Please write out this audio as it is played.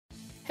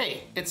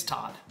Hey, it's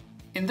Todd.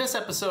 In this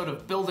episode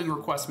of Building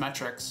Request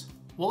Metrics,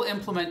 we'll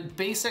implement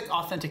basic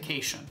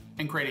authentication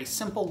and create a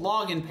simple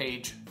login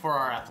page for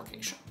our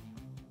application.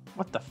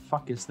 What the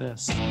fuck is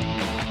this?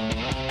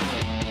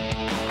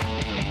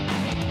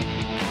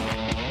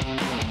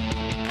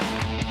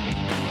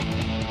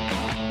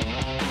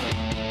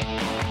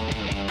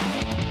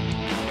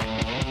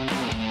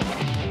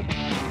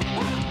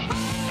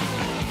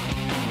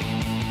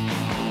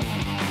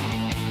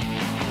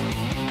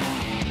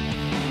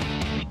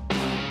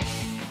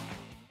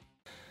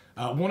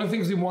 One of the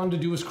things we wanted to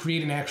do was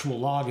create an actual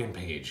login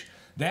page.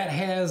 That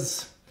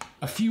has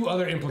a few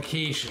other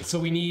implications. So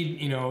we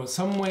need,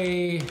 some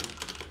way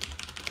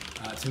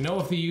to know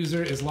if the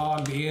user is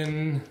logged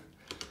in,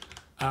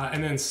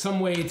 and then some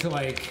way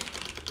to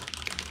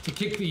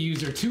kick the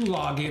user to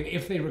log in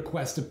if they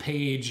request a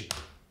page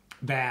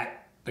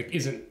that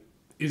is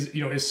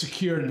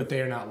secured but they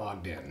are not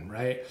logged in,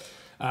 right?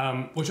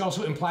 Which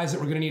also implies that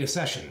we're going to need a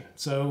session.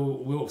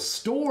 So we'll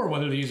store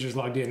whether the user is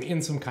logged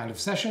in some kind of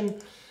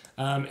session.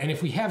 And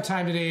if we have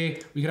time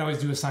today, we can always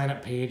do a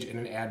sign-up page and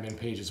an admin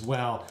page as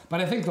well. But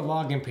I think the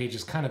login page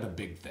is kind of the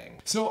big thing.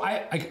 So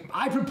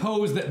I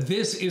propose that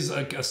this is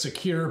like a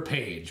secure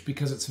page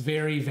because it's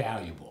very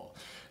valuable.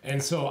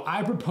 And so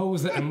I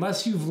propose that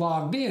unless you've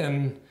logged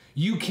in,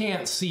 you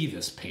can't see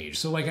this page.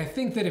 So I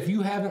think that if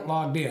you haven't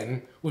logged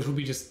in, which would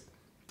be just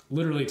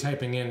literally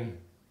typing in,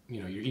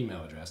 your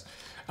email address,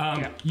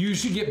 you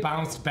should get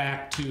bounced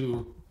back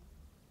to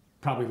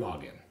probably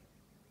log in.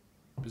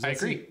 I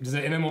agree.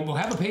 And then we'll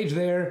have a page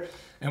there,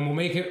 and we'll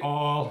make it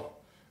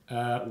all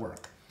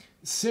work.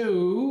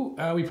 So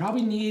we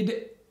probably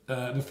need,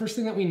 the first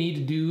thing that we need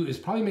to do is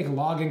probably make a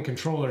login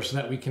controller so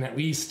that we can at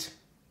least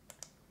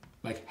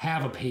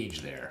have a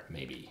page there,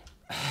 maybe.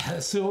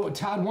 So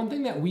Todd, one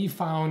thing that we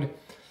found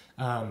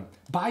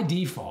by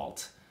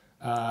default,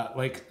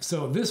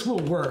 so this will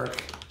work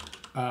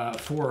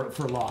for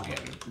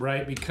login,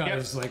 right?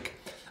 Because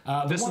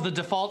this is the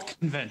default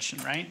convention,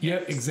 right?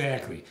 Yep,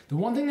 exactly. The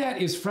one thing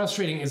that is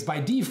frustrating is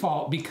by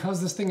default,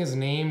 because this thing is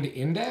named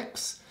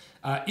index,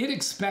 it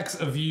expects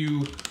a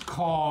view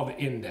called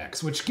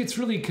index, which gets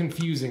really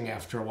confusing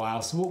after a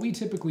while. So what we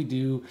typically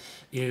do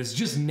is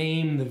just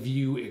name the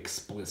view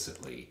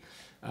explicitly.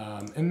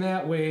 And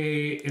that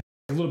way it's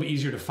a little bit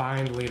easier to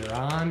find later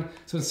on.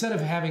 So instead of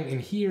having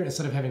an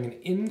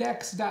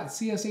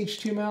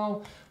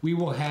index.cshtml, we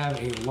will have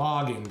a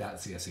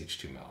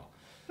login.cshtml.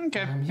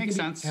 Okay, makes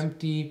sense.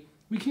 Empty.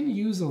 We can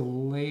use a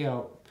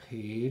layout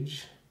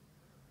page.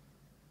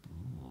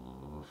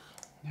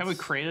 Have we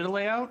created a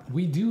layout?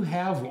 We do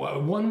have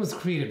one was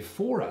created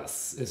for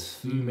us, as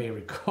you may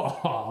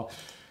recall,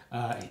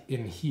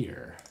 in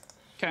here.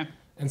 Okay.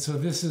 And so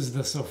this is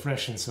the so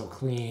fresh and so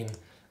clean.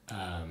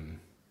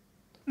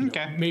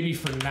 Okay. Maybe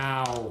for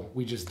now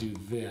we just do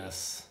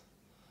this,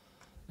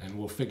 and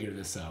we'll figure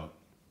this out.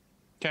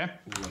 Okay.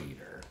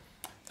 Later.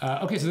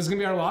 Okay, so this is going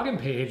to be our login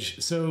page.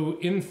 So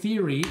in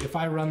theory, if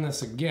I run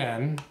this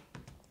again,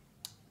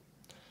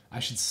 I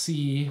should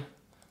see,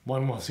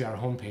 we'll see our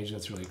home page.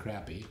 That's really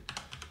crappy.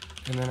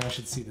 And then I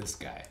should see this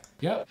guy.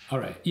 Yep. All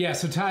right. Yeah,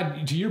 so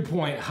Todd, to your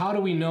point, how do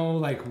we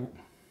know, it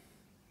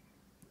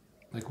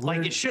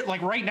should,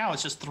 right now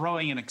it's just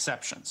throwing an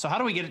exception. So how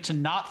do we get it to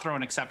not throw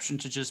an exception,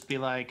 to just be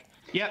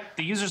yep,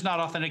 the user's not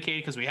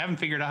authenticated because we haven't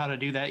figured out how to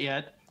do that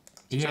yet.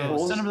 Yeah. So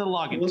send them to the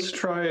login page.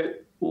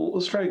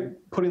 Let's try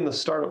putting the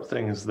startup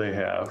things they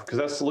have, because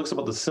that looks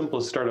about the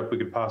simplest startup we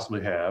could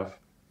possibly have,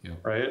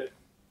 right?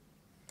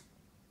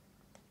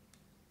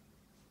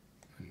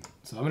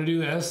 So I'm going to do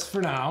this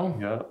for now.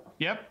 Yeah.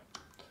 Yep.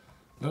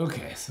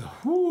 Okay, so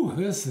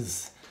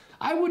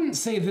I wouldn't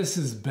say this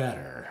is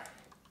better,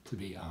 to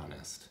be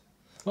honest.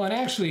 Well, and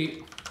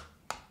actually,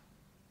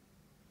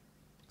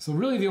 so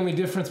really the only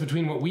difference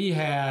between what we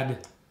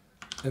had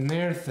and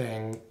their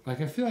thing, I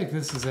feel like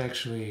this is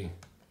actually...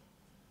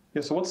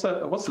 Yeah, so what's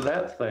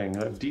that thing,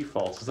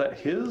 defaults? Is that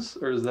his,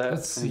 or is that...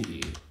 Let's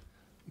see.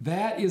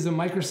 That is a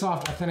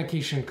Microsoft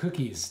Authentication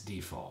cookies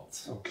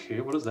default.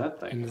 Okay, what is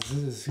that thing? And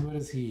what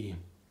is he?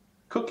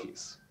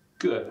 Cookies.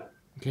 Good.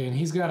 Okay, and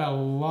he's got a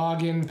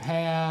login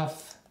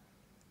path.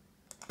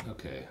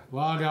 Okay,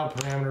 logout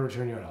parameter,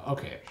 return URL.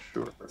 Okay.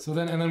 Sure. So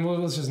then,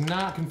 let's just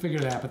not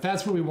configure that, but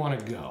that's where we want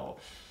to go.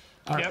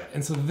 All right, Yep.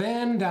 and so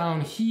then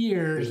down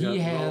here, he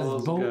has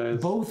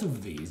both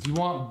of these. Do you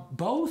want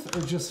both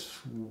or just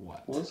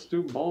what? Let's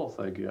do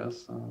both, I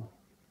guess.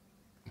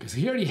 Because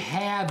he already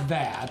had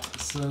that,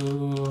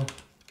 so...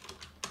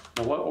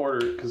 Now what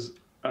order? Because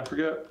I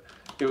forget,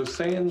 it was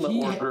saying the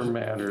order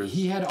matters.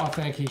 He had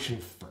authentication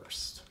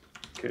first.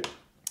 Okay.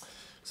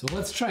 So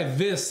let's try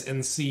this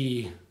and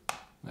see.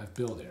 I have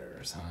build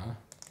errors, huh?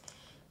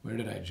 Where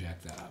did I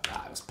jack that up?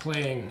 I was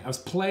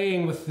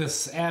playing with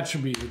this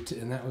attribute,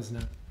 and that was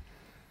not...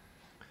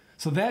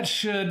 So that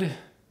should...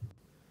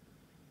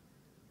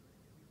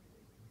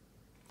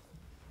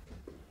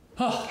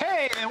 Oh.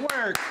 Hey, it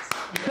worked!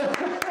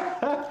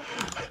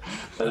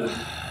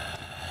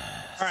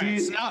 All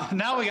right, so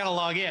now we got to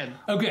log in.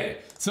 Okay,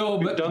 so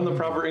We've done the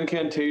proper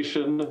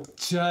incantation.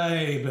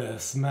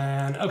 Jibus,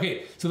 man.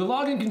 Okay, so the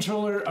login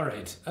controller. All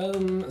right.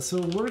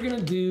 So we're gonna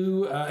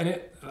do, and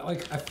it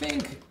like I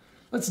think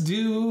let's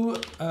do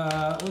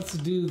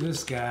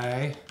this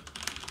guy.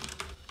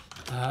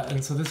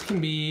 And so this can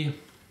be.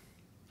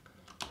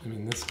 I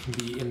mean, this can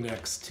be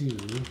index 2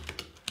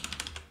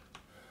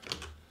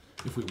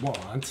 if we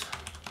want.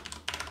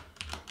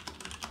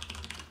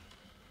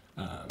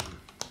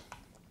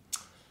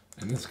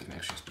 And this can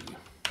actually just be.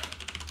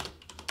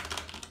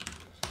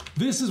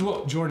 This is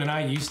what Jordan and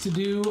I used to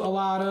do a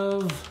lot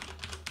of.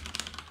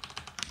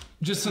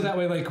 Just so that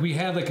way, like, we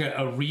had like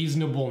a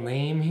reasonable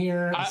name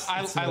here.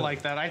 I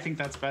like that. I think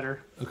that's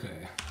better.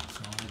 Okay.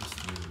 So I'll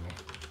just do.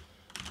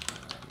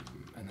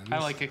 And then I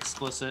like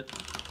explicit.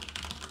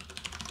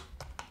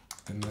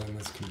 And then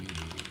this can be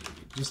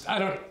just I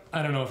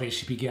don't know if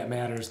HTTP GET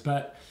matters,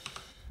 but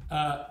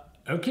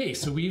okay.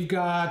 So we've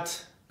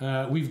got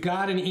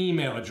an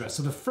email address.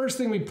 So the first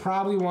thing we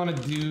probably want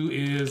to do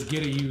is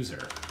get a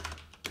user,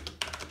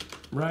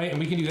 right? And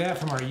we can do that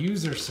from our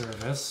user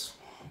service.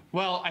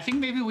 Well, I think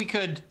maybe we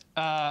could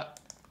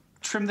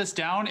trim this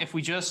down if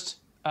we just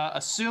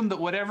assume that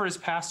whatever is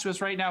passed to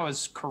us right now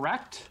is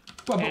correct.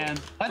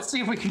 And let's see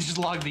if we can just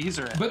log the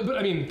user in. But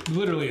I mean,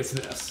 literally it's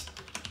this,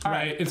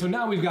 right? And so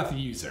now we've got the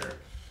user.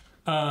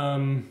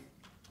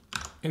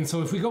 And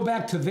so if we go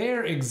back to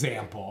their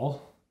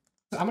example,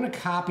 I'm going to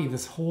copy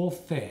this whole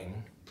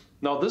thing.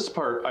 Now this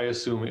part, I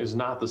assume, is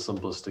not the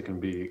simplest it can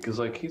be, because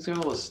like he's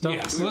got all this stuff.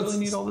 Yeah, Do so we really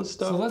need all this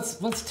stuff?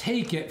 So let's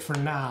take it for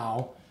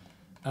now,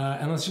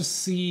 and let's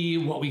just see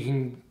what we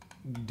can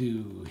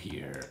do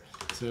here.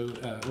 So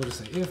we'll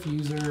just say if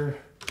user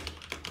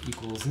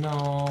equals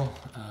null,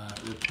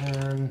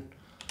 return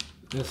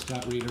this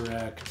dot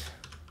redirect.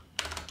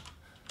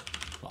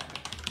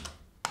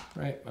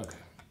 Right. Okay.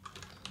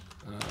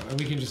 And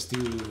we can just do.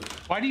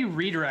 Why do you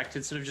redirect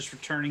instead of just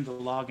returning the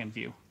login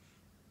view?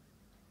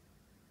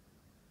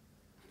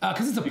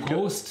 Because it's a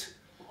post,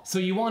 so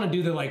you want to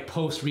do the like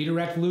post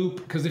redirect loop.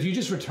 Because if you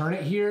just return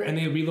it here and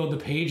they reload the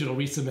page, it'll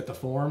resubmit the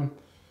form.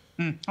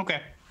 Okay.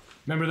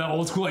 Remember that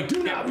old school like,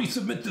 do not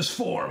resubmit this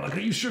form. Like, are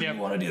you sure you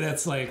want to do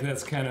that's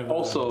kind of.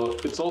 Also,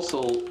 it's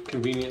also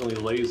conveniently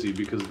lazy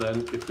because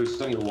then if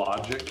there's any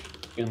logic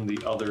in the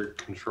other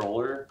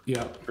controller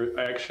or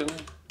action,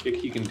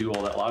 he can do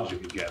all that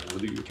logic again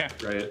with you,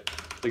 right?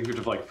 Like you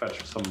could like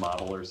fetch some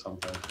model or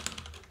something.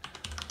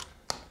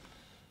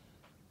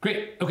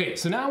 Great. Okay,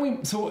 so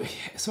now so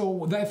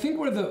I think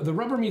where the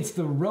rubber meets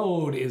the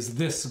road is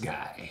this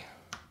guy.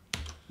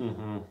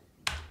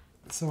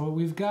 So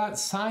we've got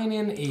sign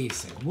in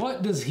async.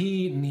 What does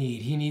he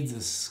need? He needs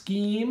a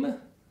scheme.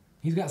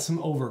 He's got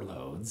some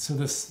overloads. So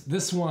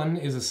this one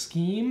is a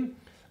scheme,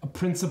 a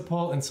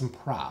principal, and some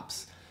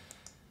props.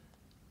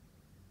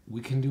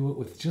 We can do it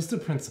with just a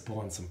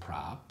principal and some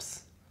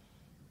props.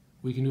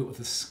 We can do it with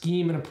a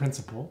scheme and a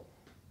principal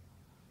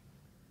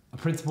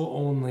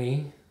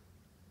only.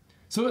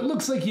 So it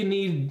looks like you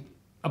need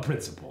a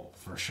principal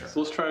for sure. So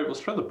let's try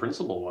the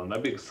principal one.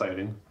 That'd be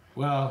exciting.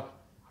 Well,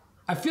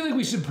 I feel like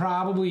we should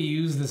probably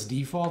use this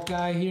default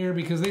guy here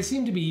because they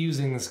seem to be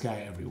using this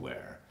guy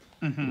everywhere.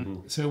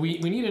 So we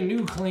need a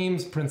new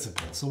claims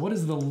principal. So what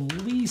is the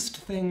least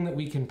thing that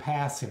we can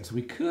pass him? So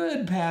we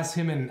could pass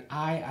him an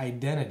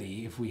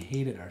identity if we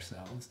hated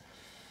ourselves.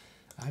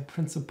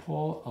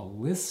 Principal, a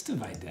list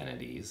of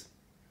identities,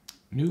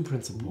 new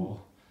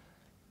principal,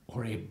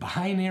 or a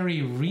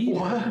binary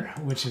reader,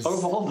 which is out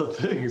of all the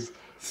things.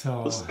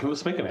 So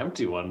let's make an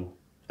empty one.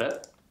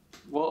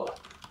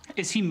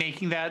 Is he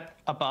making that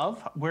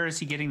above? Where is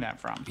he getting that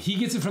from? He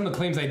gets it from the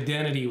claims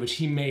identity, which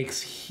he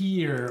makes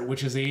here,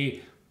 which is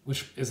a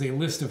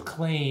list of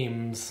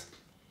claims,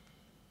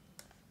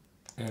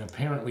 and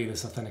apparently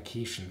this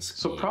authentication scheme.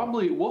 So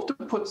probably we'll have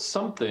to put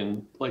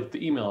something like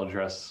the email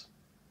address,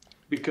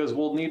 because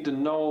we'll need to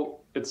know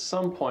at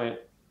some point.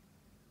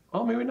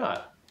 Well, maybe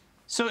not.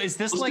 So is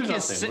this like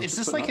his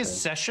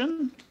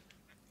session?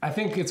 I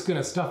think it's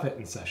gonna stuff it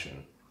in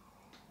session.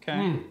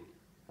 Okay.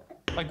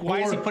 Like,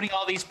 why is he putting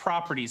all these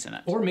properties in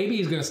it? Or maybe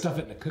he's gonna stuff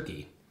it in a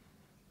cookie.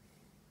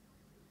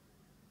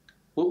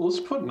 Well, let's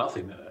put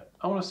nothing in it.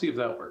 I want to see if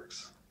that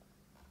works.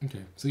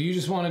 Okay. So you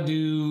just want to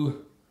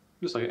do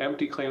just like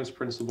empty claims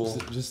principal.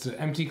 Just an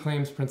empty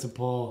claims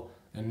principal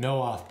and no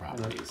auth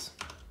properties.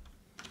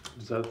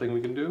 Is that a thing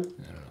we can do?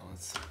 I don't know.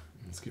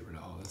 Let's get rid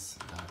of all this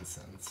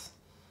nonsense.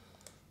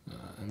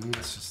 And then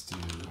let's just do.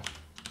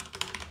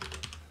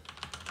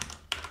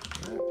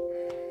 Well,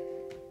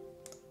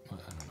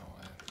 I don't know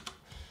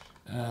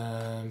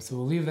why. So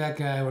we'll leave that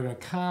guy. We're gonna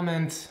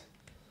comment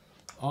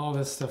all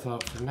this stuff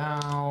up for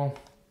now.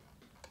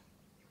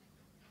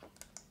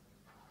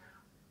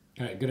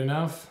 All right, good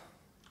enough?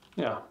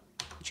 Yeah.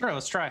 Sure,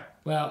 let's try.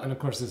 Well, and of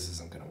course this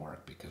isn't gonna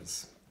work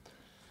because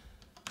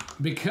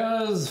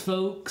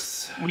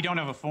folks, we don't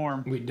have a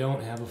form. We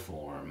don't have a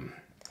form.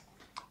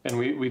 And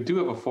we do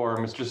have a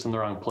form, it's just in the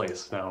wrong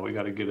place now. We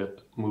gotta get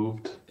it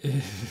moved.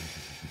 Yeah.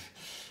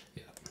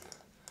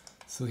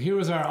 So here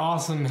was our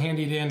awesome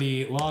handy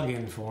dandy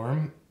login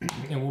form,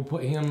 and we'll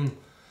put him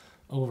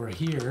over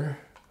here.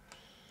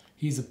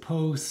 He's a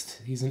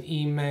post, he's an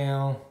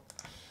email.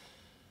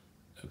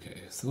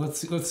 Okay, so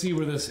let's see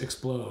where this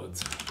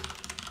explodes.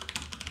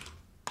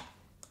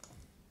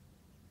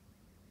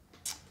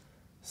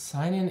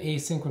 Sign in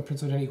async when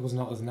principal identity equals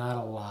null is not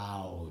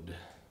allowed.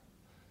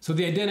 So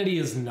the identity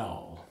is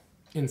null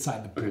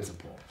inside the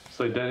principal.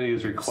 So identity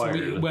is required.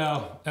 So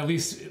well, at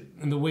least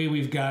in the way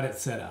we've got it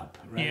set up,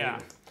 right? Yeah.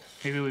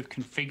 Maybe we've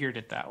configured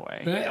it that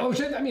way.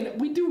 But I mean,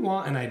 we do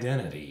want an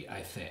identity,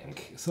 I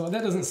think. So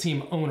that doesn't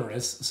seem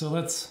onerous. So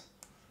let's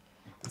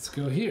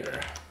go here.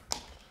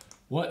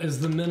 What is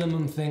the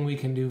minimum thing we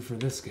can do for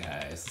this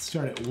guy? Let's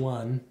start at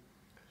 1.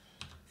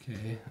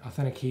 Okay,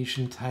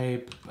 authentication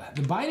type.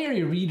 The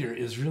binary reader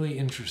is really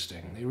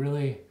interesting. They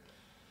really...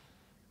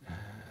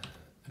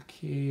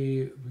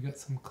 okay, we got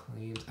some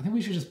claims. I think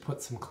we should just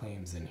put some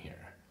claims in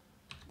here.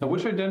 Now,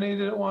 which identity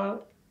did it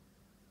want?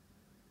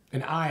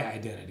 An I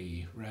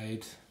identity,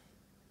 right?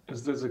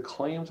 There's a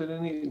claims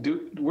identity?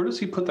 Where does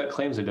he put that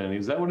claims identity?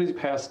 Is that what he's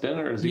passed in,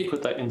 or does he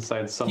put that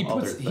inside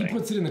other thing? He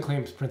puts it in the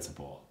claims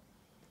principal.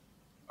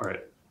 All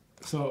right.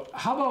 So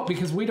how about,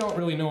 because we don't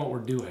really know what we're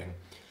doing,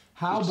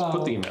 how Just about...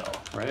 put the email,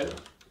 right?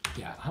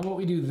 Yeah, how about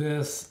we do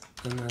this,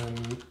 and then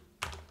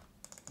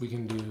we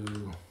can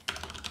do...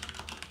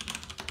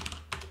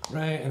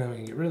 Right, and then we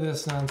can get rid of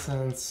this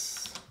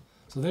nonsense.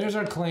 So there's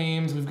our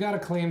claims. We've got a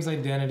claims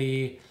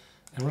identity,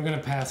 and we're going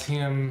to pass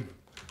him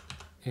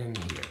in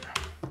here.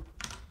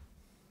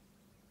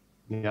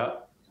 Yeah.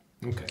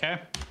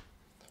 Okay.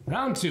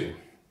 Round 2.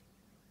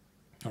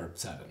 Or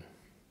 7.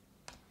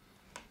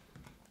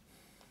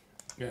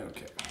 Yeah,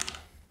 okay.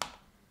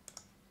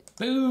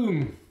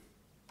 Boom!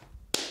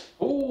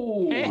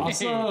 Oh,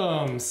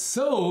 awesome!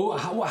 So,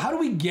 how do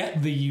we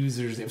get the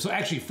users? So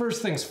actually,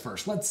 first things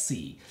first, let's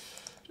see.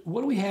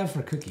 What do we have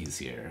for cookies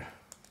here?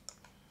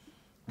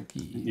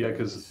 Cookies. Yeah,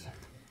 because...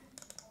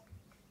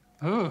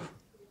 Oh.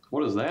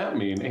 What does that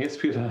mean?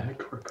 ASP.NET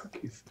Core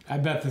cookies. I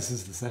bet this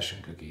is the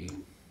session cookie.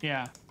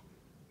 Yeah.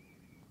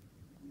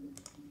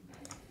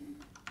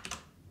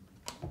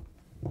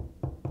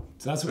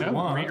 So that's what we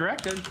want.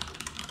 Redirected.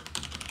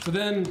 So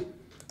then,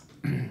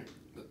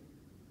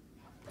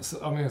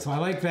 so I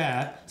like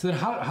that. So then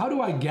how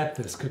do I get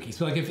this cookie?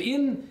 So like if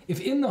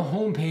in the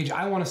home page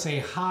I want to say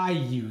hi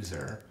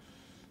user,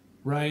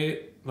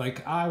 right?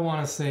 Like I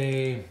want to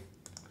say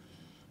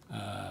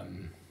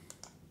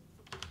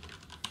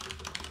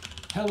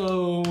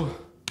hello.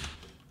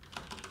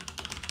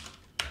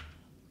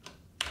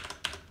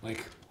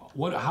 Like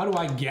how do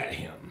I get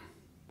him?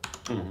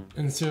 Mm-hmm.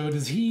 And so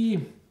does he,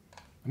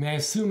 I mean, I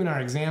assume in our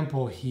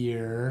example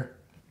here,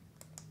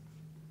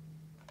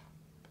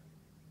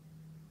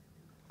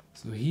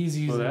 so he's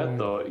using... So that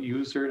the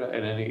user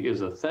identity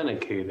is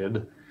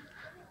authenticated.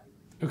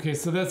 Okay,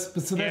 so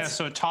that's... Yeah,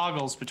 so it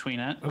toggles between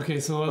it. Okay,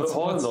 so let's...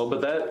 Hold on though,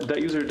 but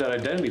that user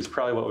identity is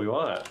probably what we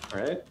want,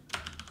 right?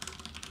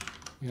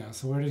 Yeah,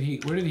 so where did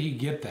he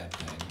get that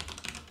thing?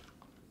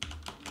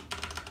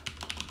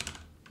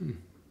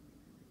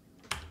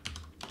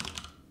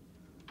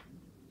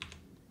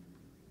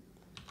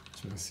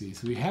 So let's see.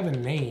 So we have a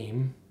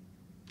name.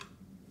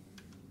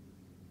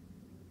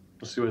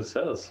 Let's see what it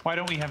says. Why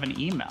don't we have an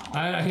email?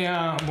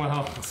 Yeah,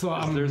 well, so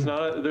there's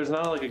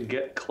not like a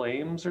get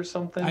claims or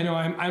something. I know.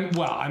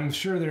 I'm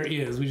sure there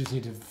is. We just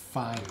need to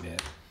find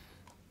it.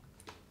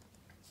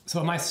 So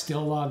am I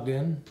still logged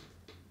in?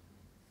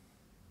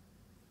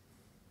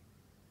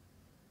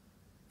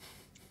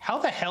 How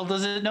the hell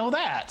does it know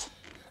that?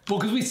 Well,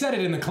 because we said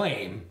it in the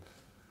claim,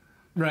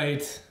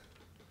 right?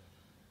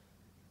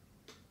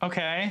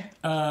 Okay.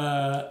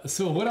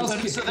 So what else?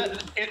 So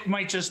that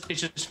it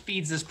just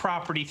feeds this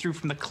property through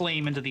from the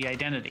claim into the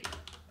identity.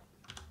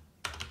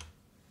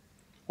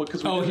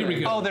 Well, here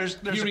we go. Oh, there's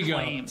here we a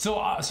claim.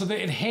 Go. So that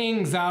it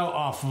hangs out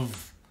off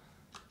of.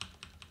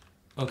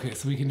 Okay,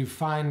 so we can do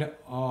find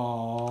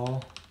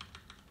all,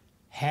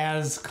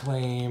 has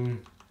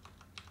claim,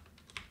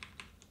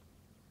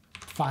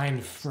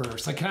 find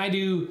first. Like, can I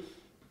do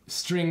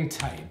string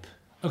type?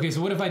 Okay,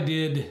 so what if I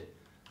did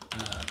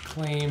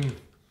claim?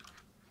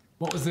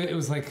 What was it? It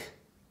was like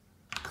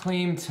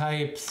claim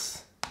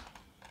types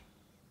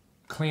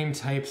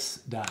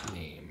dot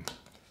name.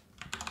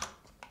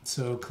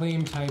 So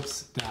claim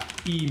types dot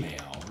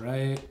email,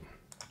 right?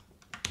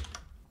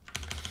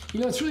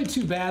 You know, it's really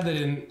too bad that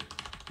in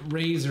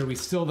Razor we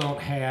still don't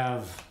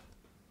have.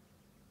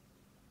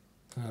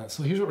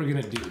 So here's what we're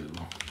gonna do.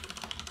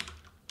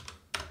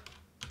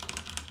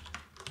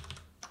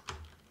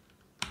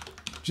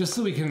 Just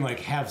so we can like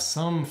have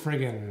some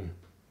friggin'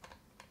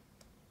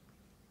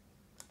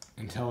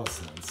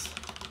 IntelliSense.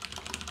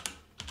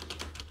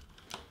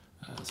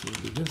 So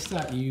we do this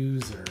dot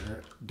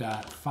user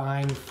dot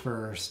find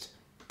first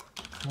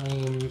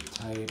claim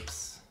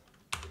types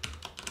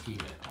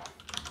email.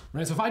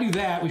 Right, so if I do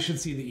that, we should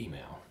see the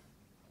email.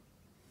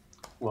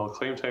 Well,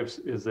 claim types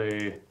is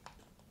a...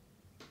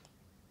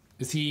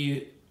 Is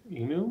he...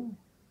 Enu?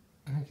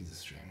 I think he's a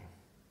string.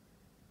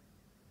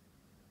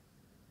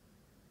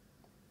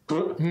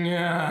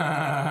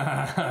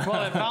 Yeah.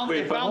 Well, it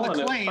found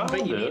the claim,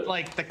 but you need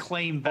like the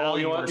claim value. Oh,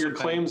 you want your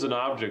something. claim's an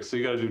object, so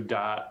you got to do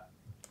dot.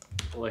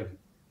 Like,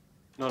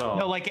 no.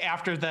 No, like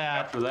after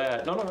that. After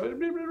that. No.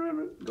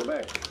 Go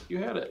back. You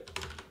had it.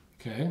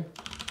 Okay.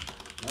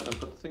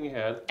 Put the thing you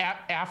had.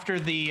 After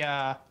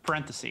the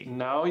parenthesis.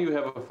 Now you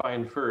have a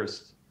find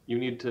first. You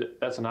need to.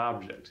 That's an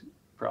object,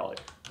 probably.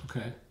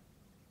 Okay.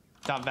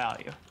 Dot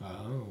value.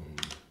 Oh.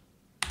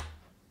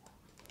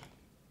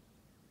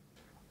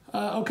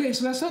 Okay,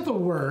 so that's not the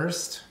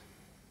worst.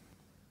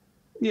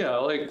 Yeah,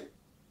 like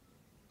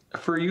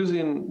for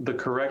using the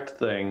correct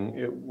thing,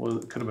 it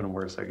could have been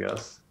worse, I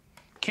guess.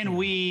 Can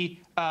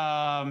we?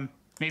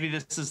 Maybe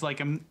this is like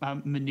a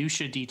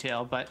minutia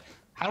detail, but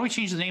how do we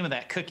change the name of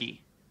that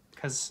cookie?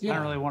 Because I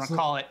don't really want to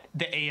call it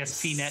the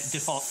ASP.NET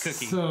default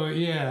cookie. So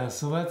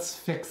let's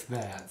fix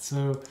that.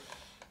 So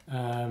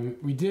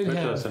we did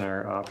have that's in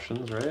our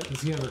options, right?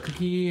 Does he have a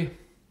cookie?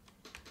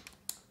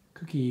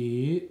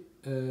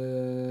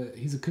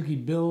 He's a cookie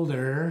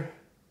builder.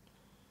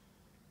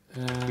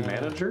 Cookie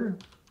manager?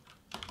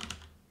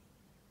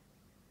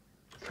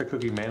 For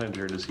cookie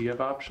manager, does he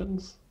have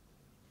options?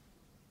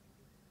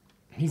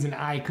 He's an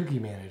iCookie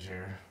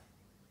manager.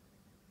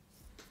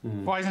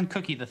 Why isn't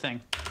cookie the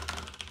thing?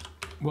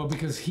 Well,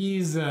 because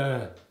he's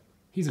a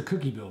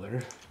cookie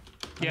builder.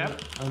 Yeah.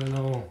 I don't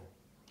know.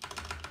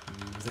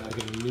 Is that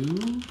like a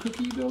new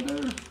cookie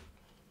builder?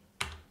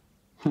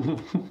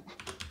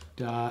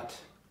 Dot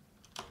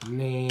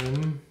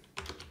name.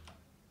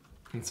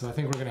 And so I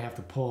think we're gonna have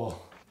to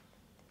pull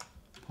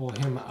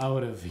him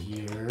out of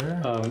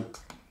here.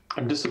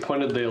 I'm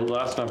disappointed they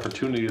lost an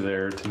opportunity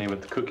there to name it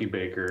the Cookie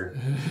Baker.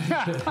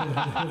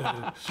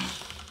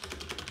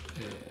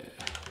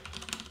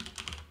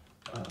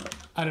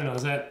 I don't know.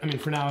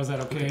 For now, is that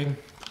okay?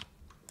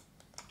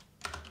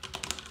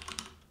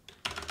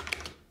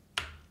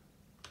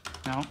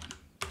 No.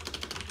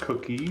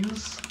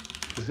 Cookies?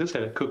 Because this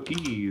had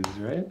cookies,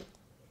 right?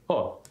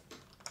 Oh.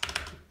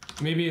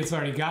 Maybe it's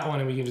already got one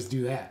and we can just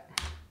do that.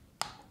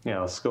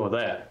 Yeah, let's go with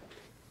that.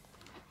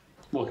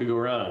 What could go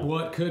wrong?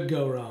 What could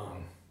go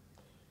wrong?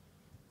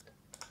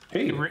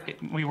 Hey.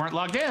 We weren't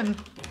logged in.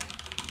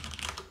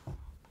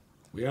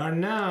 We are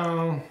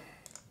now.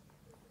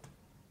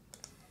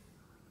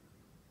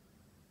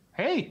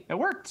 Hey, it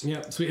worked.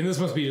 Yep, sweet. And this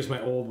must be just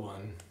my old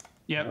one.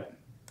 Yep.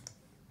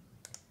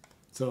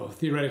 So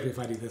theoretically, if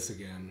I do this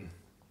again.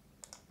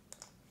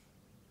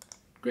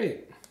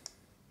 Great.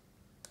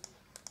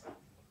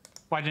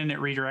 Why didn't it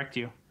redirect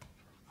you?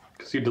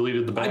 Because you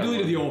deleted the bad one. I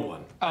deleted the old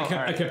one. Oh,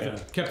 I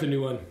kept the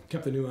new one.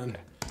 Kept the new one.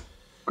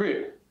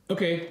 Great.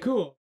 Okay,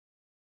 cool.